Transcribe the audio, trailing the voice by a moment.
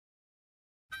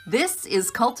This is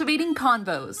Cultivating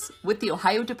Convos with the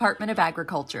Ohio Department of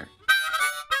Agriculture.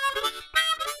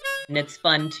 And it's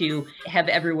fun to have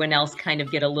everyone else kind of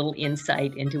get a little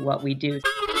insight into what we do.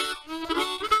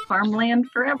 Farmland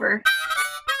forever.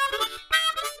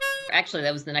 Actually,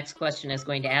 that was the next question I was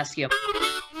going to ask you.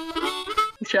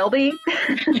 Shelby,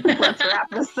 let's wrap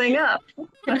this thing up.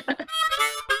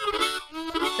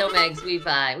 So, Megs, we've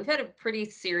had a pretty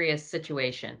serious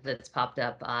situation that's popped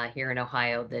up here in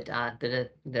Ohio that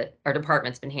our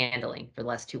department's been handling for the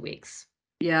last 2 weeks.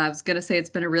 Yeah, I was going to say it's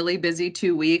been a really busy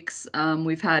 2 weeks.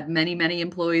 We've had many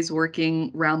employees working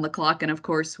round the clock, and of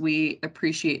course, we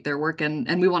appreciate their work,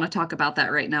 and we want to talk about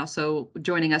that right now. So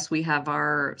joining us, we have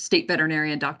our state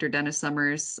veterinarian, Dr. Dennis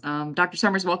Summers. Dr.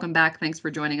 Summers, welcome back. Thanks for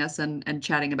joining us and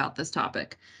chatting about this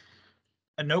topic.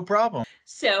 No problem.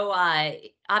 So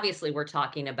obviously, we're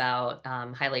talking about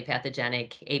highly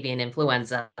pathogenic avian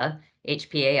influenza,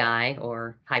 HPAI,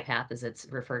 or HIPATH as it's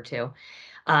referred to.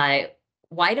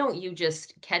 Why don't you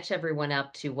just catch everyone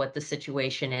up to what the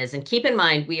situation is? And keep in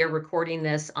mind, we are recording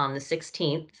this on the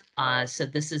 16th. So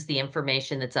this is the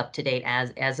information that's up to date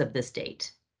as of this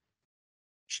date.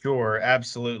 Sure,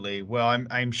 absolutely. Well,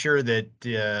 I'm sure that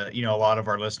a lot of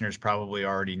our listeners probably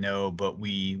already know, but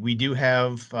we do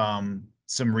have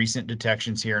some recent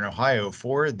detections here in Ohio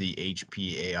for the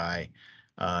HPAI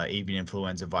avian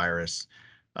influenza virus.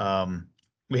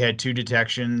 We had 2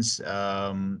 detections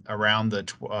around the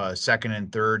 2nd and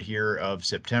 3rd here of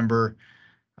September.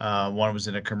 One was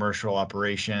in a commercial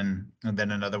operation, and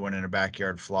then another one in a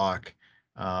backyard flock,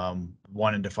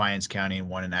 one in Defiance County and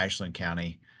one in Ashland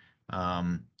County.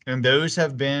 And those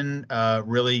have been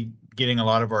really getting a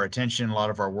lot of our attention, a lot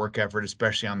of our work effort,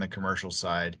 especially on the commercial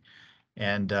side.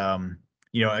 And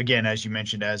again, as you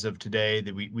mentioned, as of today,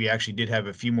 that we actually did have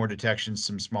a few more detections,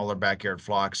 some smaller backyard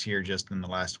flocks here just in the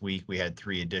last week. We had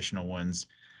 3 additional ones,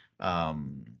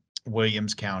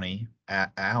 Williams County,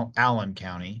 Allen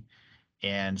County,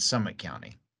 and Summit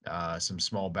County, some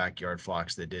small backyard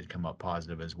flocks that did come up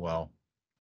positive as well.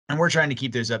 And we're trying to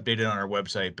keep those updated on our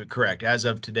website, but correct, as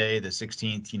of today, the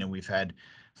 16th, we've had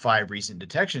 5 recent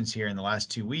detections here in the last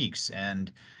 2 weeks.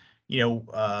 And,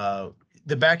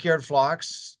 the backyard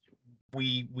flocks,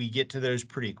 we get to those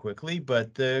pretty quickly,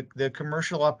 but the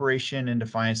commercial operation in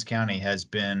Defiance County has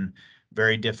been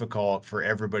very difficult for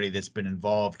everybody that's been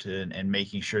involved and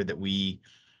making sure that we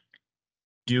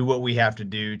do what we have to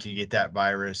do to get that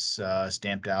virus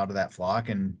stamped out of that flock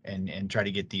and try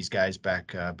to get these guys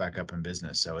back up in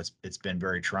business. So it's been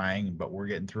very trying, but we're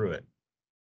getting through it.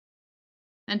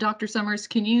 And Dr. Summers,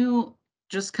 can you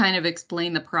just kind of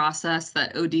explain the process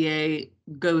that ODA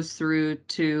goes through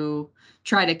to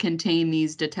try to contain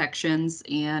these detections?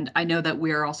 And I know that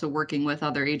we are also working with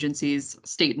other agencies,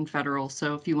 state and federal.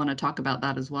 So if you want to talk about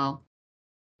that as well.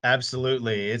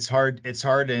 Absolutely. It's hard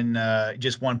in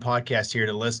just one podcast here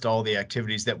to list all the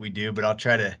activities that we do, but I'll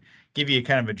try to give you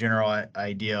kind of a general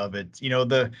idea of it.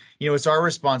 It's our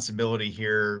responsibility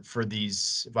here for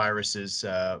these viruses.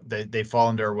 They fall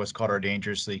under what's called our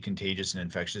dangerously contagious and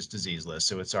infectious disease list.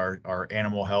 So it's our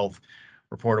animal health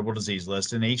reportable disease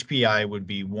list, and HPI would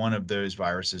be one of those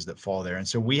viruses that fall there. And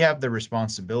so we have the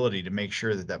responsibility to make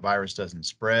sure that that virus doesn't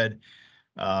spread,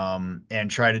 and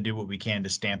try to do what we can to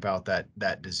stamp out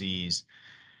that disease.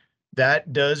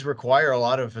 That does require a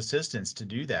lot of assistance to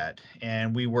do that.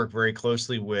 And we work very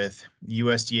closely with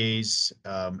USDA's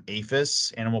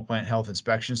APHIS, Animal Plant Health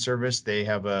Inspection Service. They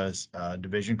have a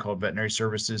division called Veterinary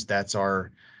Services. That's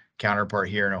our counterpart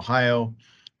here in Ohio.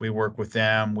 We work with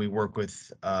them. We work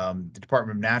with the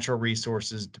Department of Natural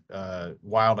Resources,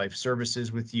 Wildlife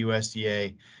Services with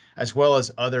USDA, as well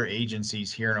as other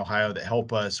agencies here in Ohio that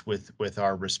help us with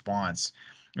our response.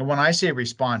 And when I say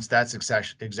response, that's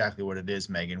exactly what it is,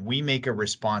 Megan. We make a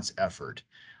response effort.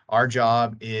 Our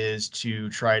job is to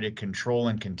try to control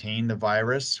and contain the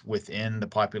virus within the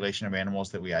population of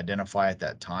animals that we identify at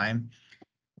that time.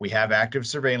 We have active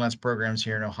surveillance programs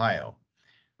here in Ohio.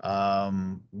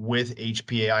 With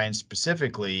HPAI and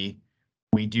specifically,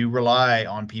 we do rely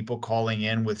on people calling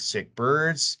in with sick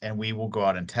birds, and we will go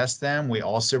out and test them. We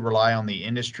also rely on the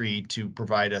industry to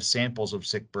provide us samples of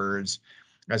sick birds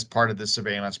as part of the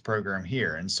surveillance program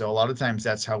here. And so a lot of times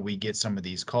that's how we get some of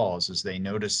these calls, is they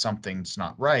notice something's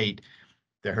not right,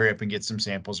 they hurry up and get some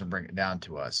samples and bring it down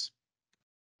to us.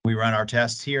 We run our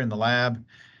tests here in the lab,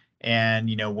 and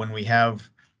when we have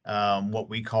what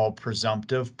we call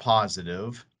presumptive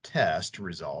positive test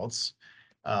results,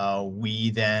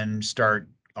 we then start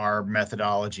our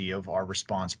methodology of our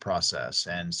response process.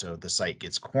 And so the site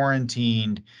gets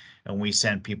quarantined, and we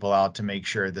send people out to make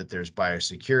sure that there's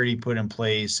biosecurity put in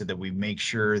place so that we make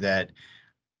sure that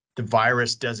the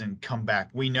virus doesn't come back.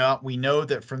 We know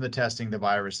that from the testing, the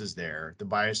virus is there. The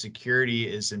biosecurity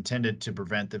is intended to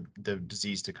prevent the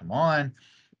disease to come on,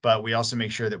 but we also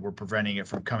make sure that we're preventing it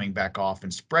from coming back off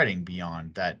and spreading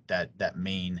beyond that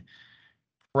main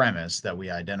premise that we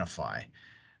identify.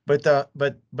 But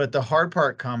the hard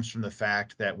part comes from the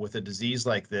fact that with a disease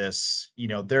like this,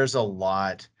 there's a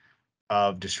lot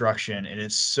of destruction, and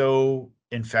it's so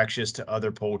infectious to other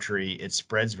poultry. It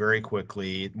spreads very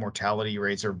quickly. Mortality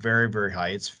rates are very, very high.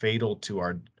 It's fatal to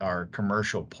our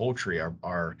commercial poultry,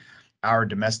 our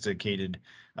domesticated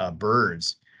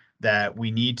birds, that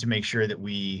we need to make sure that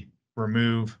we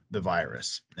remove the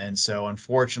virus. And so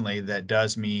unfortunately, that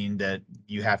does mean that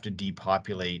you have to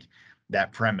depopulate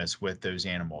that premise with those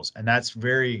animals. And that's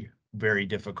very, very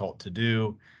difficult to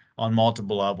do on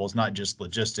multiple levels, not just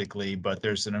logistically, but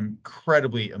there's an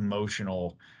incredibly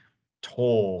emotional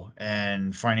toll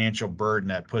and financial burden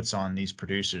that puts on these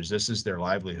producers. This is their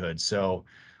livelihood. So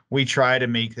we try to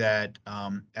make that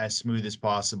as smooth as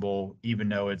possible, even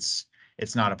though it's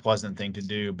not a pleasant thing to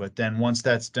do. But then once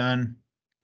that's done,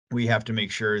 we have to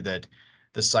make sure that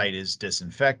the site is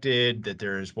disinfected, that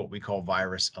there is what we call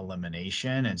virus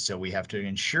elimination. And so we have to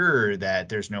ensure that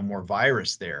there's no more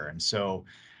virus there. And so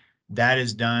that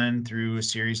is done through a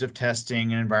series of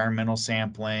testing and environmental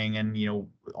sampling and,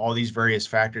 all these various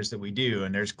factors that we do.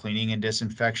 And there's cleaning and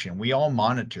disinfection. We all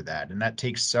monitor that, and that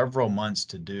takes several months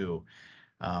to do.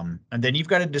 And then you've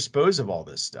got to dispose of all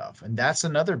this stuff. And that's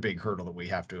another big hurdle that we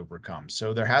have to overcome.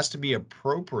 So there has to be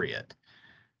appropriate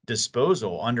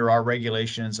disposal under our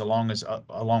regulations, along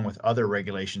with other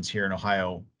regulations here in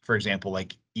Ohio, for example,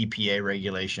 like EPA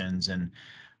regulations and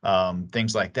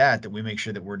things like that we make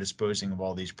sure that we're disposing of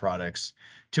all these products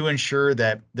to ensure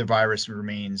that the virus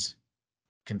remains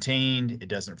contained, it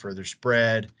doesn't further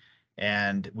spread,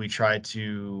 and we try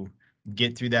to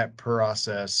get through that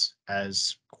process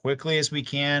as quickly as we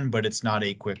can, but it's not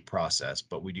a quick process,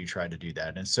 but we do try to do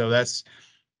that. And so that's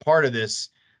part of this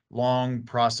long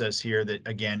process here that,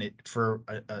 again, for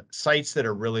sites that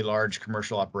are really large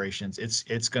commercial operations,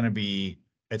 it's going to be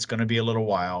a little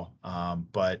while,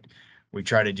 but we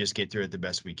try to just get through it the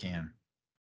best we can.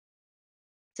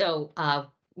 So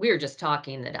we were just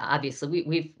talking that obviously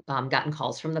we've gotten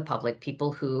calls from the public,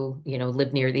 people who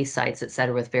live near these sites, et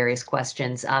cetera, with various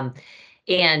questions.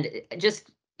 And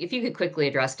just if you could quickly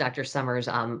address, Dr. Summers,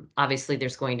 obviously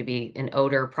there's going to be an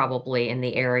odor probably in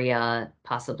the area,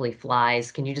 possibly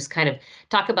flies. Can you just kind of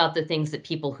talk about the things that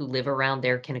people who live around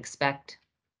there can expect?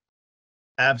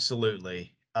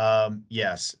 Absolutely.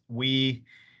 Yes,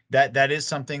 that is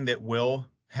something that will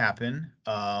happen,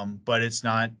 but it's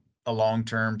not a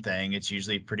long-term thing. It's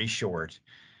usually pretty short.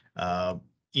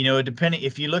 Depending,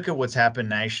 if you look at what's happened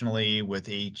nationally with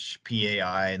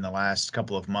HPAI in the last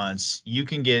couple of months, you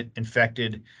can get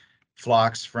infected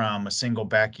flocks from a single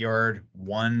backyard,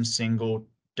 one single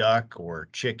duck or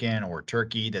chicken or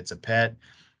turkey that's a pet,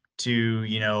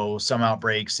 to some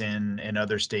outbreaks in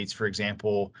other states. For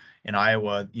example, in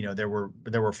Iowa, there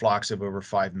were flocks of over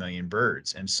 5 million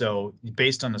birds. And so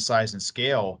based on the size and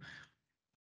scale,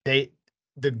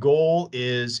 the goal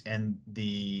is, and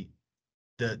the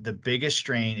biggest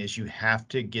strain is, you have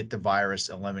to get the virus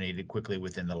eliminated quickly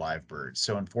within the live birds.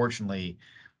 So unfortunately,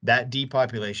 that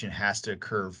depopulation has to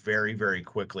occur very, very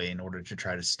quickly in order to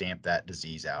try to stamp that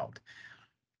disease out.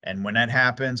 And when that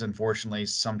happens, unfortunately,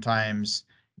 sometimes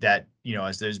that,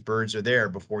 as those birds are there,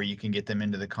 before you can get them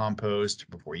into the compost,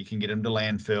 before you can get them to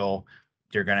landfill,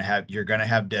 you're going to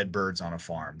have dead birds on a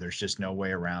farm. There's just no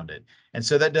way around it. And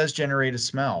so that does generate a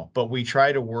smell, but we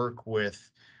try to work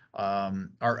with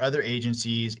our other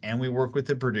agencies, and we work with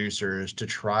the producers to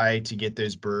try to get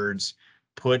those birds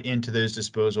put into those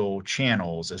disposal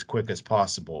channels as quick as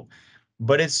possible.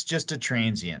 But it's just a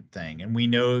transient thing. And we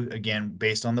know, again,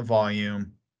 based on the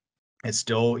volume, it's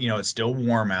still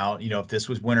warm out. If this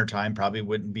was wintertime, probably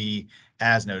wouldn't be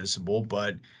as noticeable,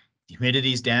 but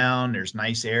humidity's down, there's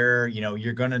nice air,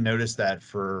 you're going to notice that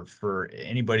for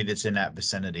anybody that's in that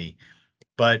vicinity.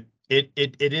 But it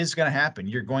is going to happen.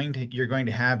 You're going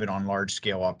to have it on large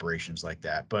scale operations like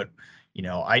that. But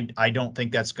I don't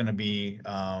think that's going to be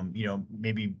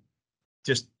maybe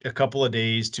just a couple of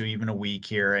days to even a week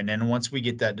here. And then once we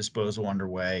get that disposal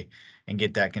underway and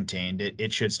get that contained,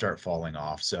 it should start falling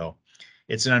off. So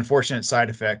it's an unfortunate side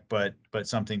effect, but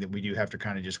something that we do have to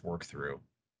kind of just work through.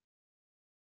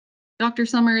 Dr.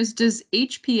 Summers, does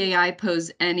HPAI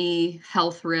pose any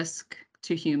health risk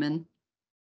to human?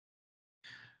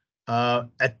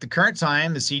 At the current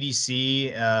time, the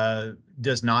CDC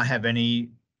does not have any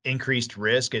increased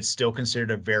risk. It's still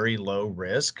considered a very low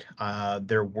risk.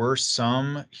 There were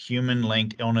some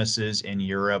human-linked illnesses in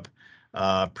Europe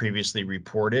previously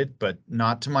reported, but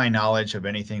not to my knowledge of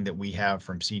anything that we have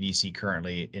from CDC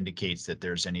currently indicates that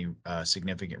there's any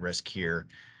significant risk here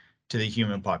to the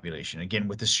human population. Again,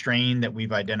 with the strain that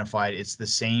we've identified, it's the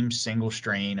same single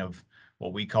strain of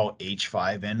what we call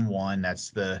H5N1.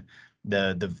 That's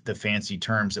the fancy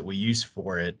terms that we use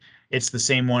for it. It's the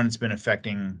same one that's been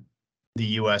affecting the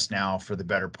U.S. now for the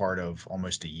better part of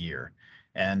almost a year.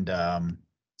 And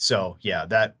so, yeah,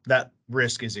 that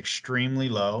risk is extremely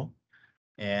low.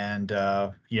 And,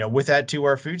 with that too,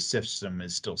 our food system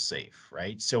is still safe,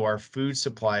 right? So our food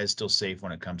supply is still safe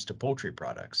when it comes to poultry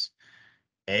products.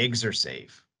 Eggs are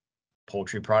safe.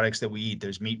 Poultry products that we eat,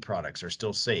 those meat products, are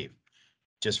still safe.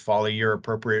 Just follow your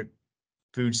appropriate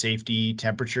food safety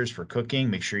temperatures for cooking.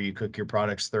 Make sure you cook your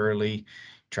products thoroughly.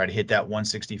 Try to hit that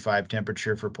 165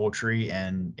 temperature for poultry,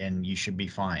 and you should be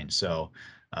fine. So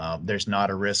there's not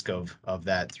a risk of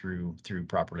that through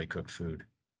properly cooked food.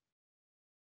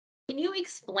 Can you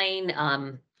explain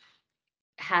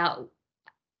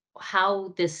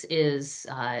how this is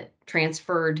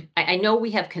transferred? I know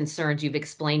we have concerns. You've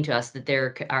explained to us that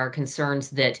there are concerns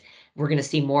that we're going to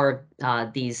see more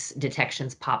these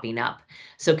detections popping up.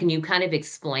 So can you kind of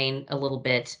explain a little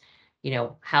bit,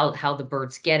 how the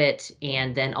birds get it,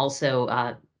 and then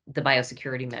also the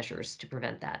biosecurity measures to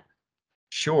prevent that?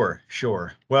 Sure.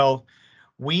 Well,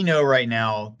 we know right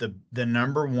now the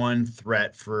number one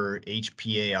threat for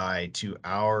HPAI to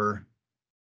our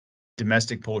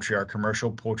domestic poultry, our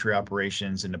commercial poultry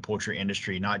operations in the poultry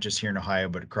industry, not just here in Ohio,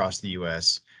 but across the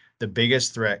US, the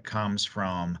biggest threat comes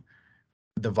from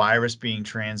the virus being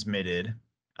transmitted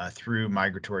through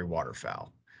migratory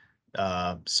waterfowl.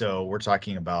 So we're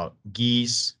talking about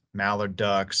geese, mallard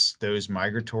ducks, those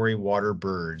migratory water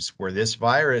birds, where this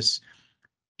virus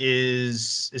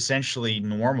is essentially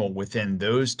normal within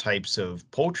those types of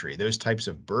poultry, those types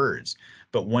of birds.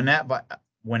 But when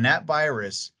that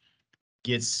virus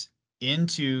gets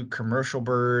into commercial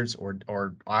birds or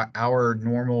our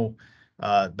normal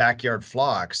backyard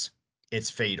flocks, it's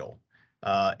fatal.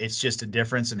 It's just a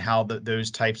difference in how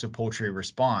those types of poultry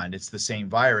respond. It's the same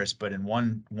virus, but in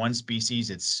one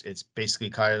species, it's basically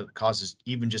causes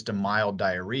even just a mild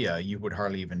diarrhea. You would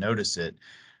hardly even notice it.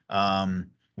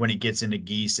 When it gets into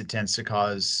geese, it tends to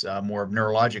cause more of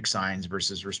neurologic signs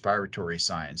versus respiratory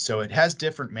signs. So it has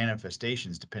different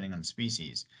manifestations depending on the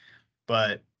species.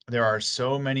 But there are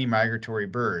so many migratory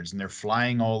birds, and they're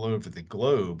flying all over the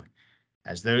globe.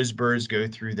 As those birds go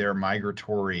through their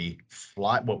migratory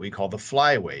what we call the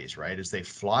flyways, right? As they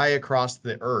fly across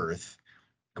the earth,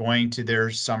 going to their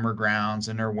summer grounds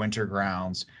and their winter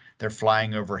grounds, they're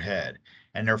flying overhead,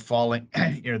 and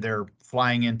they're they're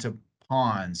flying into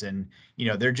ponds, and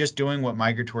they're just doing what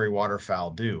migratory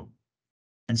waterfowl do.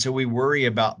 And so we worry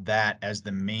about that as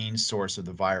the main source of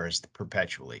the virus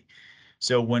perpetually.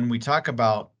 So when we talk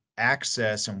about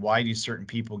access and why do certain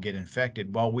people get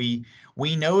infected, well, we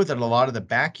know that a lot of the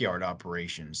backyard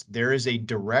operations, there is a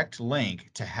direct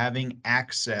link to having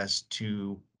access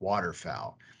to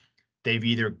waterfowl. They've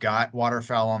either got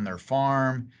waterfowl on their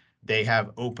farm, they have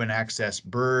open access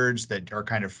birds that are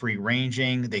kind of free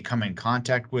ranging, they come in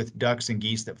contact with ducks and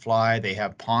geese that fly, they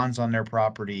have ponds on their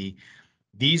property.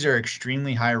 These are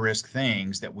extremely high risk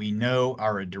things that we know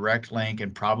are a direct link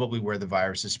and probably where the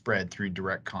virus is spread through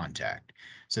direct contact.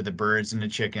 So the birds and the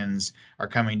chickens are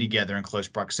coming together in close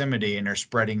proximity, and they're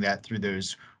spreading that through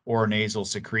those oronasal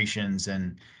secretions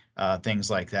and things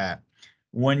like that.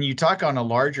 When you talk on a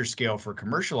larger scale for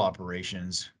commercial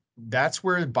operations, that's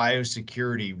where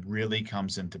biosecurity really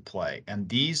comes into play. And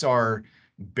these are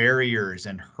barriers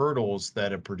and hurdles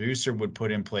that a producer would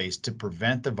put in place to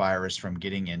prevent the virus from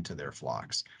getting into their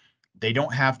flocks. They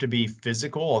don't have to be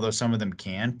physical, although some of them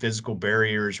can. Physical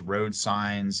barriers, road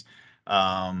signs,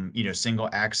 single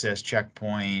access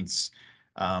checkpoints,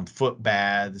 foot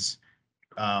baths,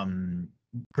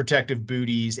 protective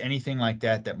booties, anything like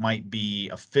that might be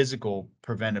a physical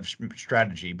preventive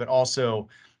strategy, but also,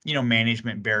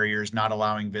 management barriers, not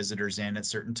allowing visitors in at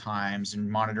certain times and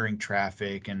monitoring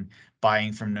traffic and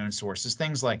buying from known sources,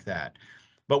 things like that.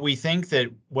 But we think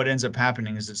that what ends up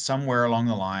happening is that somewhere along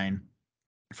the line,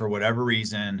 for whatever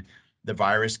reason, the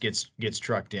virus gets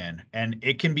trucked in. And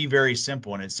it can be very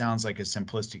simple, and it sounds like a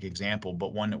simplistic example,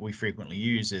 but one that we frequently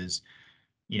use is,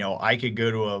 I could go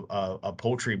to a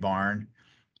poultry barn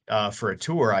for a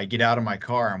tour. I get out of my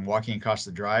car, I'm walking across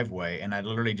the driveway, and I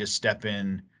literally just step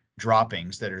in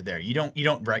droppings that are there. You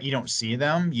don't see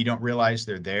them, you don't realize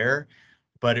they're there.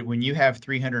 But when you have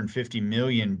 350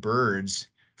 million birds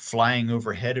flying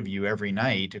overhead of you every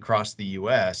night across the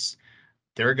US,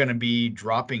 they're going to be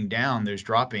dropping down those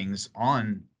droppings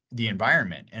on the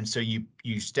environment. And so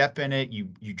you step in it,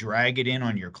 you drag it in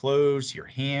on your clothes, your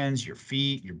hands, your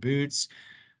feet, your boots.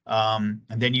 And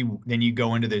then you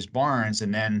go into those barns,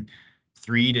 and then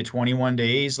 3 to 21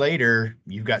 days later,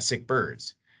 you've got sick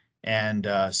birds. And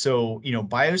so,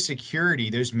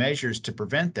 biosecurity, those measures to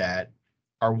prevent that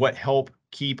are what help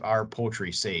keep our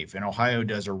poultry safe. And Ohio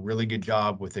does a really good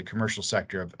job with the commercial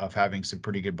sector of having some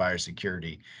pretty good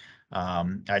biosecurity.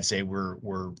 I'd say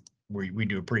we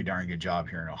do a pretty darn good job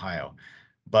here in Ohio.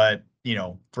 But,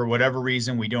 for whatever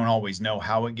reason, we don't always know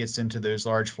how it gets into those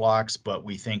large flocks, but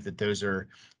we think that those are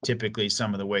typically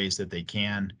some of the ways that they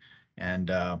can.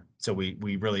 And so we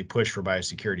really push for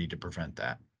biosecurity to prevent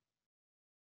that.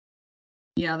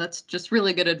 Yeah, that's just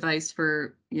really good advice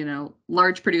for,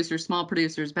 large producers, small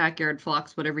producers, backyard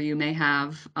flocks, whatever you may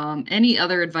have. Any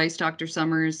other advice, Dr.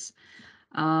 Summers,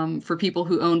 for people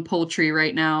who own poultry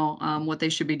right now, what they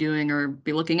should be doing or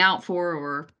be looking out for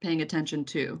or paying attention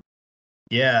to?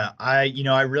 Yeah,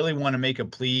 I really want to make a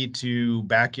plea to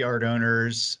backyard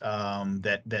owners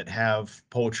that have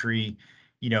poultry.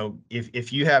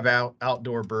 If you have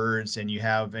outdoor birds and you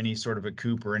have any sort of a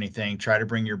coop or anything, try to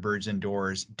bring your birds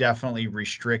indoors. Definitely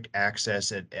restrict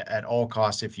access at all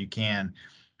costs if you can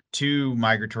to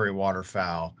migratory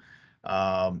waterfowl.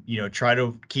 Try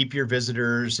to keep your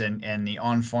visitors and the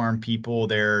on-farm people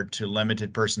there to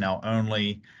limited personnel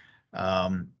only.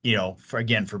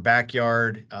 For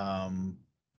backyard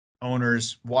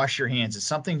owners, wash your hands. It's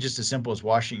something just as simple as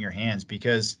washing your hands,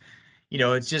 because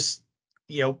it's just,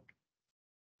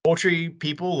 poultry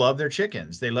people love their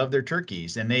chickens, they love their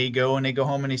turkeys, and they go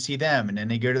home and they see them, and then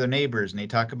they go to their neighbors and they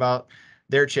talk about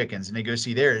their chickens and they go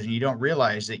see theirs, and you don't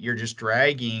realize that you're just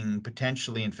dragging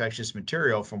potentially infectious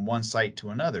material from one site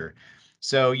to another.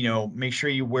 So make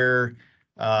sure you wear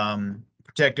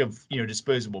protective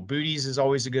disposable booties is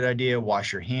always a good idea.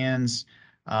 Wash your hands.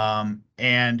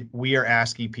 And we are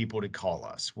asking people to call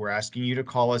us. We're asking you to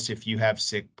call us if you have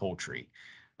sick poultry.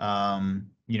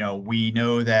 We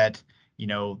know that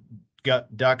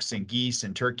ducks and geese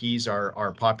and turkeys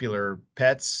are popular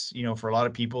pets, for a lot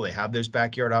of people. They have those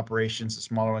backyard operations, the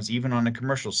smaller ones, even on the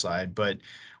commercial side. But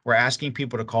we're asking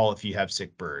people to call if you have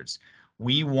sick birds.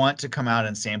 We want to come out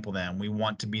and sample them. We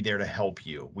want to be there to help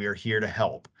you. We are here to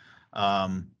help.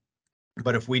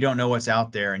 But if we don't know what's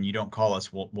out there and you don't call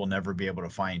us, we'll never be able to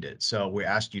find it. So we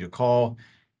ask you to call.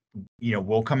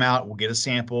 We'll come out, we'll get a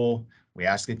sample. We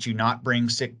ask that you not bring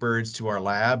sick birds to our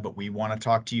lab, but we want to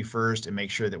talk to you first and make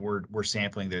sure that we're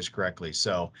sampling those correctly.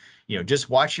 So, just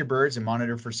watch your birds and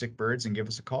monitor for sick birds and give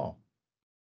us a call.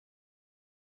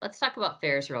 Let's talk about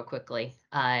fairs real quickly.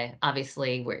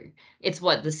 Obviously,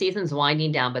 the season's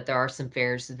winding down, but there are some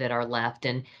fairs that are left,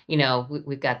 and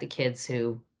we've got the kids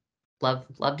who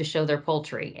love to show their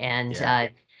poultry, and Yeah.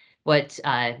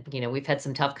 we've had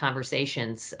some tough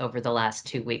conversations over the last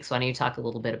 2 weeks. Why don't you talk a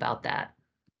little bit about that?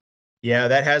 Yeah,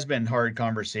 that has been hard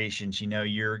conversations.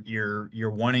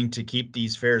 You're wanting to keep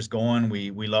these fairs going.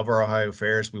 We love our Ohio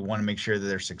fairs. We want to make sure that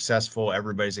they're successful.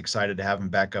 Everybody's excited to have them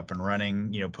back up and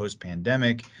running,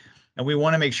 post-pandemic. And we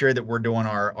want to make sure that we're doing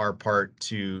our part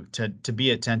to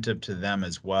be attentive to them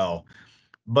as well.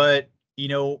 But,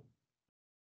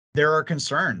 there are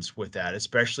concerns with that,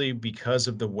 especially because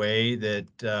of the way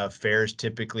that fairs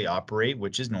typically operate,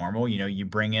 which is normal. You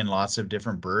bring in lots of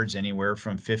different birds, anywhere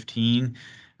from 15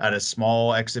 at a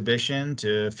small exhibition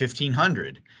to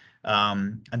 1,500.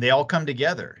 And they all come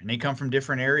together, and they come from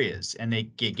different areas, and they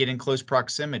get in close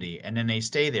proximity, and then they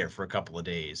stay there for a couple of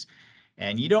days.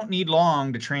 And you don't need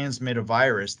long to transmit a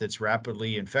virus that's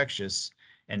rapidly infectious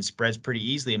and spreads pretty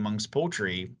easily amongst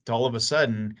poultry to all of a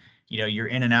sudden, you're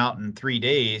in and out in 3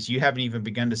 days. You haven't even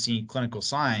begun to see clinical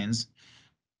signs.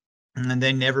 And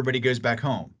then everybody goes back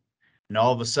home. And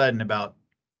all of a sudden, about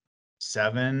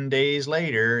 7 days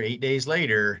later, 8 days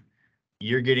later,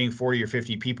 you're getting 40 or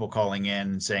 50 people calling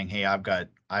in and saying, "Hey, I've got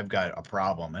a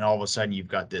problem." And all of a sudden you've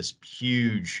got this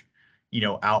huge,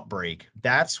 outbreak.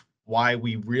 That's why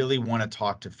we really want to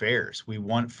talk to fairs. We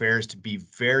want fairs to be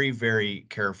very, very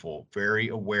careful, very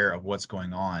aware of what's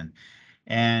going on.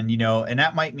 And, and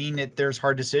that might mean that there's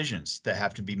hard decisions that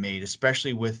have to be made,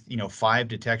 especially with, 5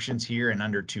 detections here in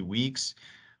under 2 weeks.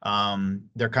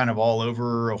 They're kind of all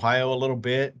over Ohio a little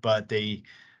bit, but they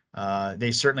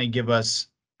certainly give us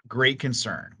great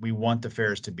concern. We want the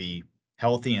fairs to be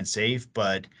healthy and safe,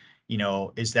 but,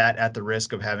 is that at the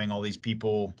risk of having all these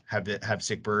people have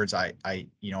sick birds? I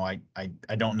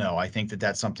don't know. I think that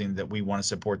that's something that we want to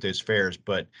support those fairs,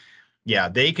 but yeah,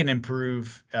 they can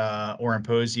improve or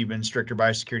impose even stricter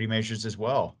biosecurity measures as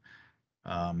well.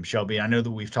 Shelby, I know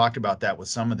that we've talked about that with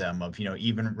some of them, of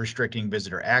even restricting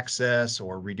visitor access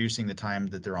or reducing the time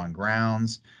that they're on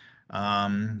grounds.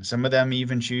 Some of them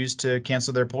even choose to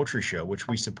cancel their poultry show, which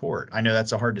we support. I know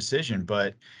that's a hard decision,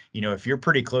 but if you're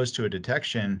pretty close to a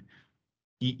detection,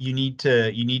 you need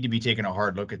to be taking a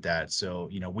hard look at that. So,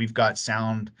 we've got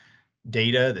sound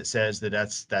data that says that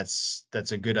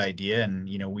that's a good idea, and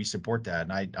we support that,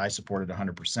 and I support it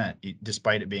 100%,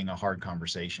 despite it being a hard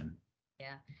conversation.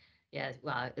 Yeah. Yeah,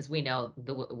 well, as we know,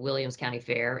 the Williams County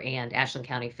Fair and Ashland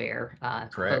County Fair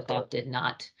Correct. both opted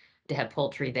not to have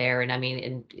poultry there. And I mean,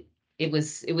 and it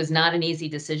was not an easy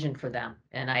decision for them.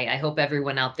 And I hope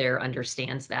everyone out there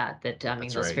understands that I mean,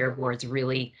 That's those right. fair boards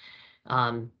really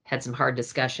had some hard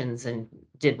discussions and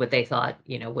did what they thought,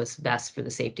 was best for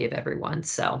the safety of everyone.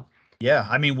 So Yeah,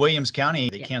 I mean, Williams County,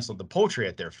 they Yeah. canceled the poultry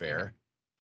at their fair.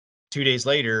 2 days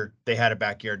later, they had a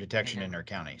backyard detection know. in their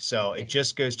county. So Yeah. it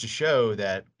just goes to show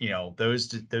that, those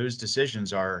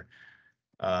decisions are,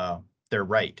 they're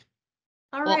right.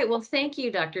 All Well- right. Well, thank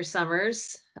you, Dr.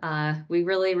 Summers. We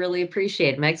really, really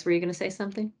appreciate it. Megs, were you going to say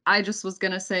something? I just was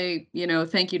gonna say,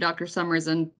 thank you, Dr. Summers,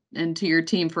 and to your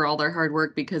team for all their hard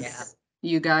work, because Yeah.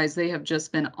 you guys, they have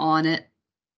just been on it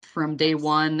from day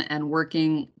one and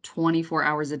working 24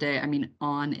 hours a day. I mean,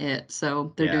 on it.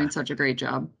 So they're Yeah. doing such a great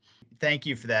job. Thank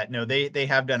you for that. No, they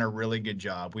have done a really good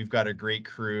job. We've got a great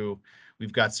crew.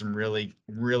 We've got some really,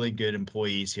 really good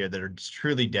employees here that are just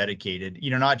truly dedicated,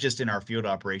 not just in our field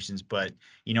operations, but,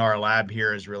 our lab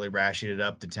here has really ratcheted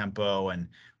up the tempo, and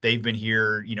they've been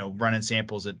here, running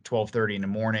samples at 12:30 in the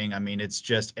morning. I mean, it's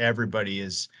just, everybody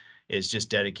is just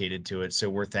dedicated to it. So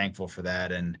we're thankful for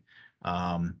that. And,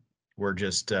 we're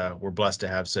blessed to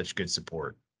have such good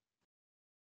support.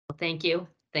 Well, thank you.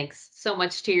 Thanks so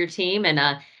much to your team. And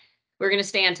we're going to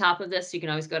stay on top of this. You can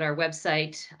always go to our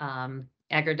website,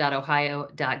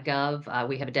 agri.ohio.gov.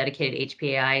 We have a dedicated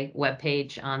HPAI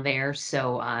webpage on there.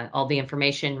 So all the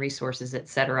information, resources, et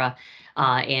cetera.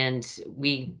 And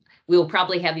we will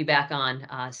probably have you back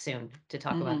on soon to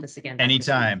talk about Mhm. this again. Dr.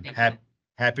 Anytime. Summers. Thank you.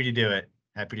 Happy to do it.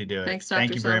 Happy to do it. Thanks,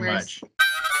 Thank Dr. you very Summers. much.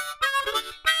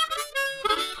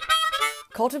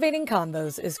 Cultivating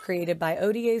Convos is created by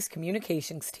ODA's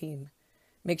communications team.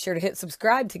 Make sure to hit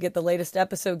subscribe to get the latest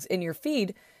episodes in your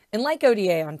feed, and like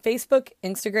ODA on Facebook,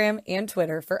 Instagram, and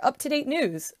Twitter for up-to-date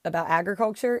news about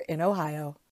agriculture in Ohio.